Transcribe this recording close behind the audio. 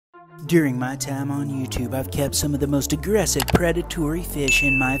During my time on YouTube, I've kept some of the most aggressive predatory fish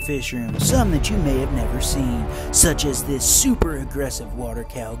in my fish room, some that you may have never seen, such as this super aggressive water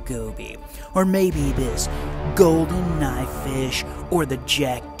cow goby, or maybe this golden knife fish, or the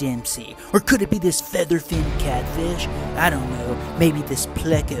Jack Dempsey, or could it be this featherfin catfish? I don't know, maybe this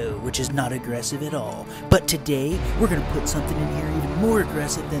pleco, which is not aggressive at all. But today, we're going to put something in here even more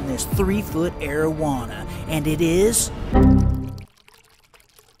aggressive than this 3-foot arowana, and it is...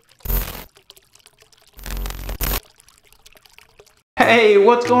 Hey,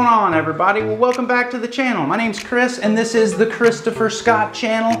 what's going on everybody? Well, welcome back to the channel. My name's Chris and this is the Christopher Scott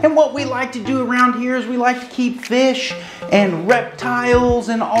channel. And what we like to do around here is we like to keep fish and reptiles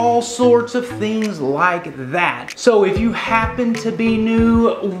and all sorts of things like that. So if you happen to be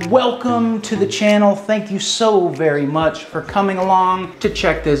new, welcome to the channel. Thank you so very much for coming along to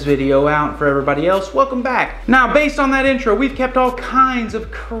check this video out. For everybody else, welcome back. Now, based on that intro, we've kept all kinds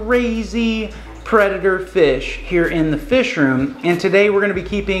of crazy predator fish here in the fish room, and today we're going to be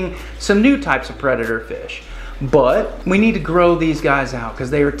keeping some new types of predator fish. But we need to grow these guys out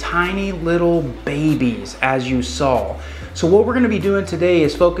because they are tiny little babies, as you saw. So what we're going to be doing today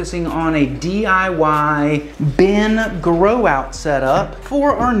is focusing on a DIY bin grow out setup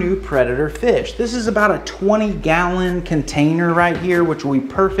for our new predator fish. This is about a 20-gallon container right here, which will be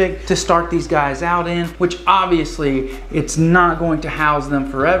perfect to start these guys out in, which obviously it's not going to house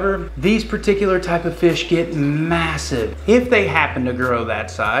them forever. These particular type of fish get massive if they happen to grow that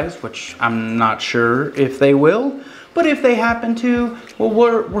size, which I'm not sure if they will. But if they happen to, well,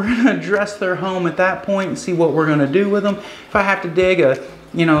 we're gonna address their home at that point and see what we're gonna do with them. If I have to dig a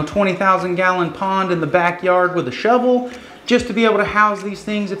 20,000 gallon pond in the backyard with a shovel just to be able to house these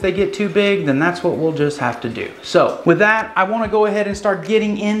things if they get too big, then that's what we'll just have to do. So with that, I wanna go ahead and start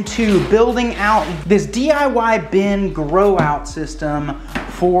getting into building out this DIY bin grow out system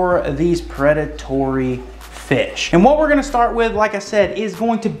for these predatory fish. And what we're gonna start with, like I said, is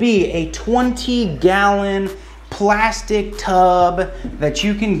going to be a 20-gallon plastic tub that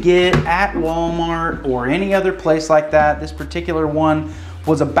you can get at Walmart or any other place like that. This particular one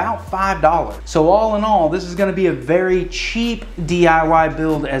was about $5. So all in all, this is going to be a very cheap DIY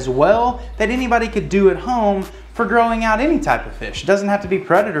build as well that anybody could do at home for growing out any type of fish. It doesn't have to be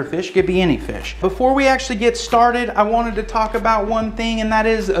predator fish, it could be any fish. Before we actually get started, I wanted to talk about one thing, and that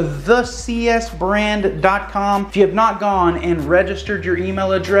is thecsbrand.com. If you have not gone and registered your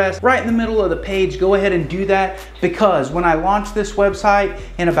email address right in the middle of the page, go ahead and do that, because when I launch this website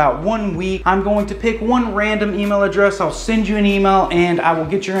in about 1 week, I'm going to pick one random email address. I'll send you an email and I will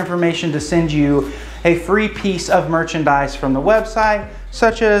get your information to send you a free piece of merchandise from the website,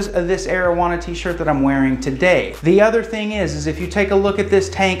 such as this arowana t-shirt that I'm wearing today. The other thing is if you take a look at this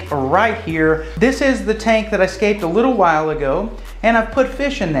tank right here, this is the tank that I scaped a little while ago, and I've put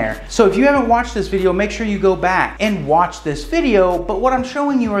fish in there. So if you haven't watched this video, make sure you go back and watch this video. But what I'm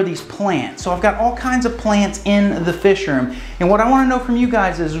showing you are these plants. So I've got all kinds of plants in the fish room. And what I want to know from you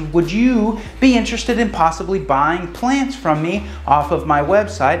guys is, would you be interested in possibly buying plants from me off of my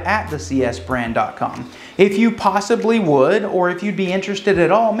website at thecsbrand.com? If you possibly would, or if you'd be interested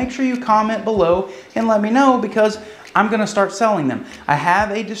at all, make sure you comment below and let me know, because I'm going to start selling them. I have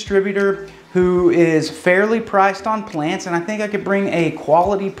a distributor who is fairly priced on plants, and I think I could bring a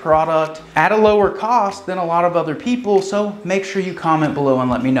quality product at a lower cost than a lot of other people, so make sure you comment below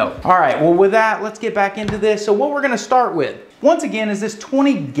and let me know. All right, well with that, let's get back into this. So what we're gonna start with, once again, is this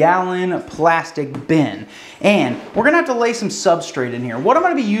 20-gallon plastic bin. And we're gonna have to lay some substrate in here. What I'm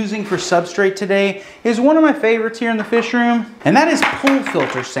gonna be using for substrate today is one of my favorites here in the fish room, and that is pool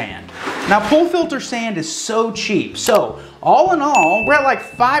filter sand. Now, pool filter sand is so cheap. So all in all, we're at like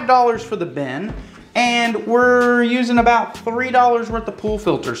 $5 for the bin, and we're using about $3 worth of pool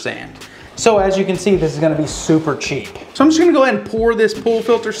filter sand. So as you can see, this is gonna be super cheap. So I'm just gonna go ahead and pour this pool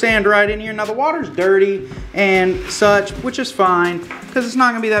filter sand right in here. Now the water's dirty and such, which is fine, because it's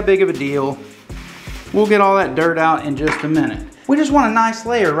not gonna be that big of a deal. We'll get all that dirt out in just a minute. We just want a nice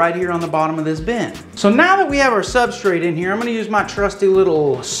layer right here on the bottom of this bin. So now that we have our substrate in here, I'm gonna use my trusty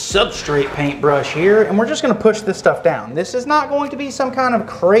little substrate paintbrush here, and we're just gonna push this stuff down. This is not going to be some kind of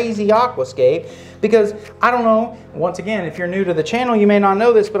crazy aquascape, because I don't know, once again, if you're new to the channel, you may not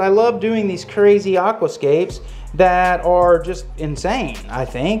know this, but I love doing these crazy aquascapes that are just insane, I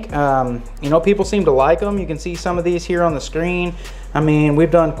think. People seem to like them. You can see some of these here on the screen. I mean, we've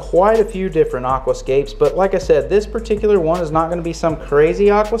done quite a few different aquascapes, but like I said, this particular one is not going to be some crazy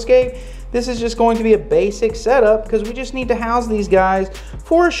aquascape. This is just going to be a basic setup, because we just need to house these guys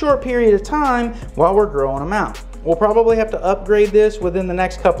for a short period of time while we're growing them out. We'll probably have to upgrade this within the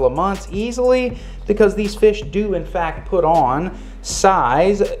next couple of months easily, because these fish do in fact put on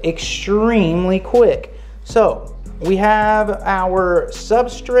size extremely quick. So we have our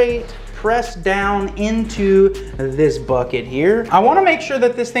substrate pressed down into this bucket here. I want to make sure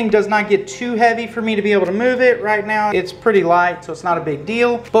that this thing does not get too heavy for me to be able to move it. Right now it's pretty light, so it's not a big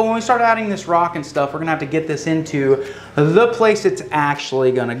deal. But when we start adding this rock and stuff, we're gonna have to get this into the place it's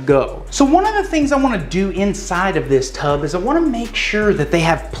actually gonna go. So one of the things I want to do inside of this tub is I want to make sure that they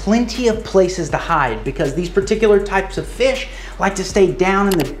have plenty of places to hide, because these particular types of fish like to stay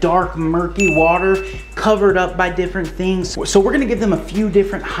down in the dark, murky water, covered up by different things. So we're gonna give them a few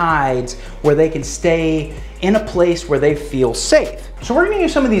different hides where they can stay in a place where they feel safe. So we're gonna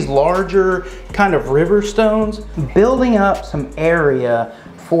use some of these larger kind of river stones, building up some area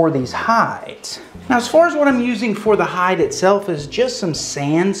for these hides. Now, as far as what I'm using for the hide itself is just some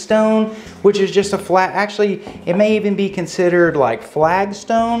sandstone, which is just a flat, actually, it may even be considered like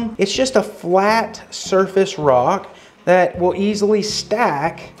flagstone. It's just a flat surface rock that will easily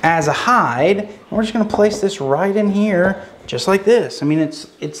stack as a hide. And we're just gonna place this right in here, just like this. I mean,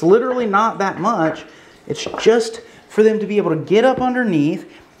 it's literally not that much. It's just for them to be able to get up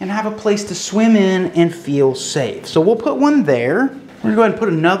underneath and have a place to swim in and feel safe. So we'll put one there. We're gonna go ahead and put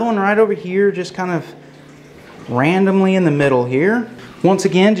another one right over here, just kind of randomly in the middle here. Once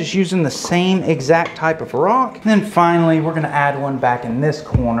again, just using the same exact type of rock. And then finally, we're gonna add one back in this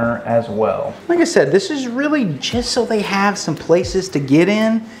corner as well. Like I said, this is really just so they have some places to get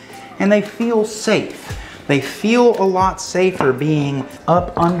in and they feel safe. They feel a lot safer being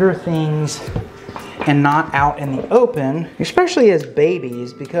up under things and not out in the open, especially as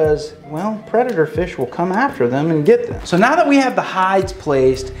babies, because, well, predator fish will come after them and get them. So now that we have the hides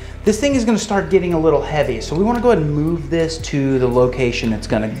placed, this thing is gonna start getting a little heavy. So we wanna go ahead and move this to the location it's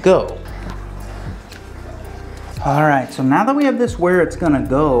gonna go. All right, so now that we have this where it's gonna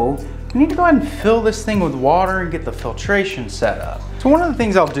go, we need to go ahead and fill this thing with water and get the filtration set up. So one of the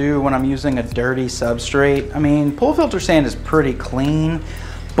things I'll do when I'm using a dirty substrate, I mean, pool filter sand is pretty clean,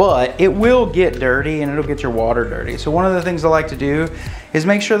 but it will get dirty and it'll get your water dirty. So one of the things I like to do is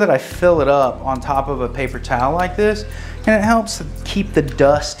make sure that I fill it up on top of a paper towel like this, and it helps keep the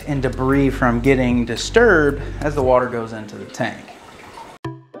dust and debris from getting disturbed as the water goes into the tank.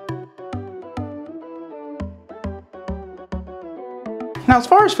 Now, as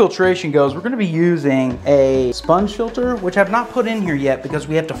far as filtration goes, we're going to be using a sponge filter, which I've not put in here yet because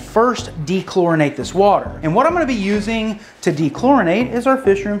we have to first dechlorinate this water. And what I'm going to be using to dechlorinate is our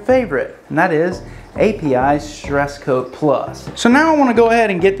fish room favorite, and that is API Stress Coat Plus. So now I want to go ahead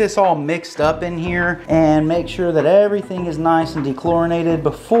and get this all mixed up in here and make sure that everything is nice and dechlorinated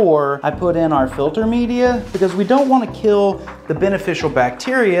before I put in our filter media, because we don't want to kill the beneficial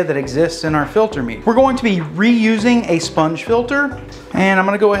bacteria that exists in our filter media. We're going to be reusing a sponge filter, and I'm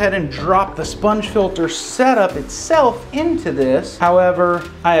going to go ahead and drop the sponge filter setup itself into this. However,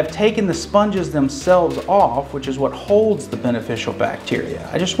 I have taken the sponges themselves off, which is what holds the beneficial bacteria.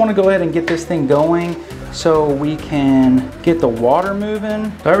 I just want to go ahead and get this thing going so we can get the water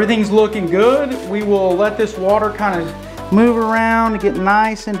moving. So everything's looking good. We will let this water kind of move around, get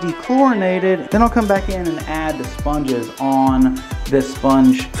nice and dechlorinated. Then I'll come back in and add the sponges on this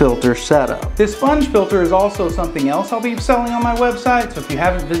sponge filter setup. This sponge filter is also something else I'll be selling on my website. So if you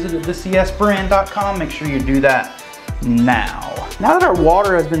haven't visited thecsbrand.com, make sure you do that now. Now that our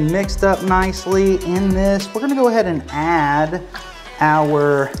water has been mixed up nicely in this, we're gonna go ahead and add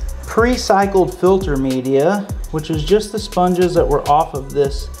our pre-cycled filter media, which is just the sponges that were off of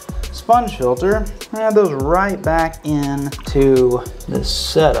this sponge filter. Add those right back into this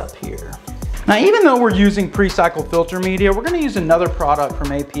setup here. Now, even though we're using pre-cycled filter media, we're gonna use another product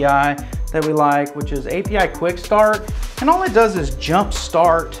from API that we like, which is API Quick Start. And all it does is jump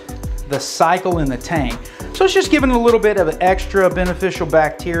start the cycle in the tank. So it's just giving a little bit of extra beneficial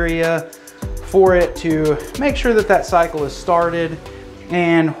bacteria for it to make sure that that cycle is started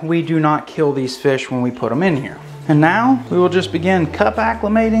and we do not kill these fish when we put them in here. And now we will just begin cup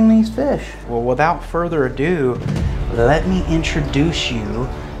acclimating these fish. Well, without further ado, let me introduce you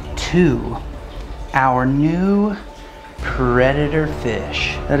to our new predator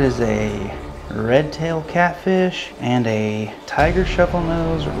fish. That is a red-tailed catfish and a tiger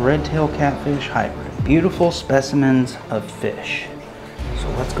shovelnose red-tailed catfish hybrid. Beautiful specimens of fish. So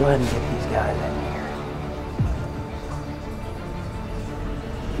let's go ahead and get these guys in here.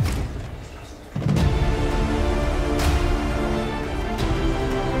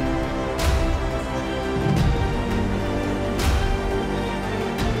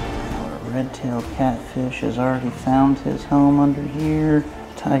 Red-tailed catfish has already found his home under here.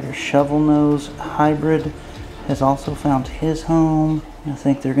 Tiger shovelnose hybrid has also found his home. I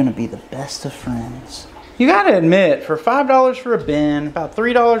think they're gonna be the best of friends. You gotta admit, for $5 for a bin, about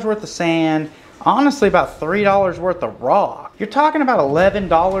 $3 worth of sand, honestly about $3 worth of rock, you're talking about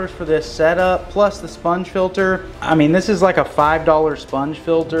 $11 for this setup plus the sponge filter. I mean, this is like a $5 sponge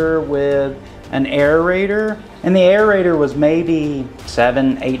filter with an aerator, and the aerator was maybe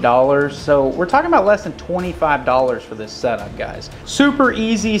 $7, $8. So we're talking about less than $25 for this setup, guys. Super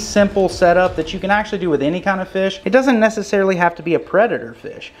easy, simple setup that you can actually do with any kind of fish. It doesn't necessarily have to be a predator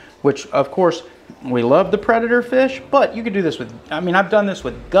fish, which of course we love the predator fish, but you could do this with, I mean, I've done this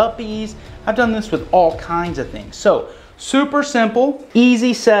with guppies. I've done this with all kinds of things. So super simple,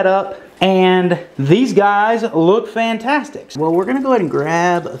 easy setup. And these guys look fantastic. Well, we're gonna go ahead and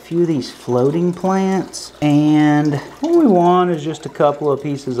grab a few of these floating plants. And what we want is just a couple of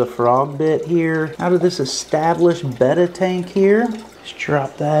pieces of frog bit here out of this established betta tank here. Just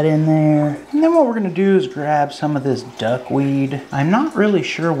drop that in there. And then what we're gonna do is grab some of this duckweed. I'm not really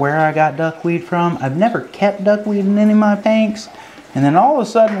sure where I got duckweed from. I've never kept duckweed in any of my tanks. And then all of a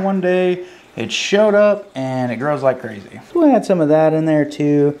sudden one day, it showed up and it grows like crazy. So we'll add some of that in there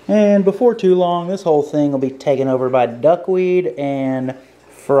too. And before too long, this whole thing will be taken over by duckweed and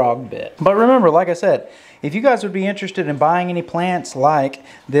frog bit. But remember, like I said, if you guys would be interested in buying any plants like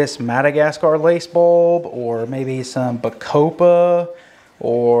this Madagascar lace bulb, or maybe some bacopa,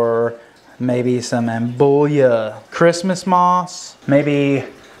 or maybe some ambulia Christmas moss, maybe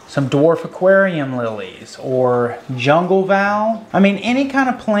some dwarf aquarium lilies or jungle val. I mean, any kind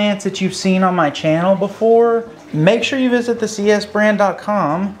of plants that you've seen on my channel before, make sure you visit the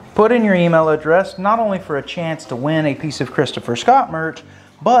csbrand.com, put in your email address, not only for a chance to win a piece of Christopher Scott merch,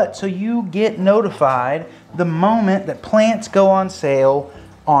 but so you get notified the moment that plants go on sale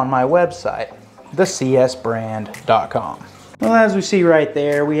on my website, thecsbrand.com. Well, as we see right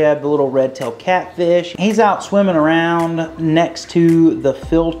there, we have the little red-tailed catfish. He's out swimming around next to the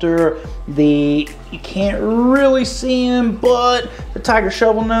filter. You can't really see him, but the tiger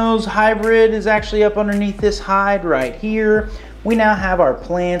shovel nose hybrid is actually up underneath this hide right here. We now have our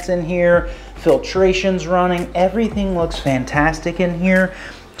plants in here, filtration's running, everything looks fantastic in here.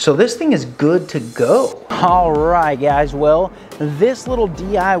 So this thing is good to go. All right, guys, well, this little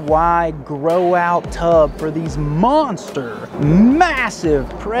DIY grow out tub for these monster, massive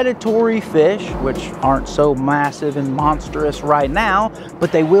predatory fish, which aren't so massive and monstrous right now,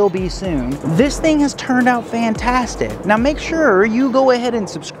 but they will be soon. This thing has turned out fantastic. Now make sure you go ahead and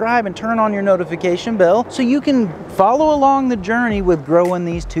subscribe and turn on your notification bell so you can follow along the journey with growing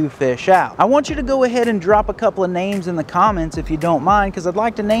these two fish out. I want you to go ahead and drop a couple of names in the comments if you don't mind, because I'd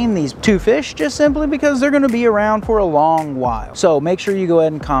like to name these two fish just simply because they're going to be around for a long while. So make sure you go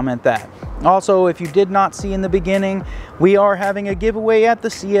ahead and comment that. Also, if you did not see in the beginning, we are having a giveaway at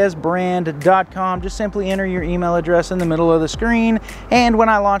thecsbrand.com. Just simply enter your email address in the middle of the screen, and when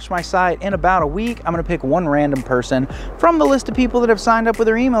I launch my site in about a week, I'm going to pick one random person from the list of people that have signed up with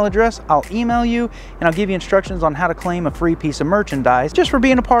their email address. I'll email you and I'll give you instructions on how to claim a free piece of merchandise just for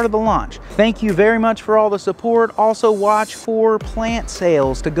being a part of the launch. Thank you very much for all the support. Also, watch for plant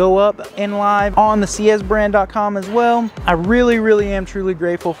sales to go up in live on thecsbrand.com as well. I really am truly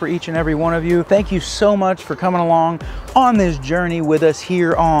grateful for each and every one of you. Thank you so much for coming along on this journey with us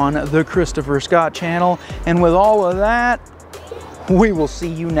here on the Christopher Scott channel. And with all of that, we will see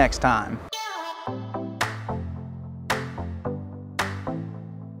you next time.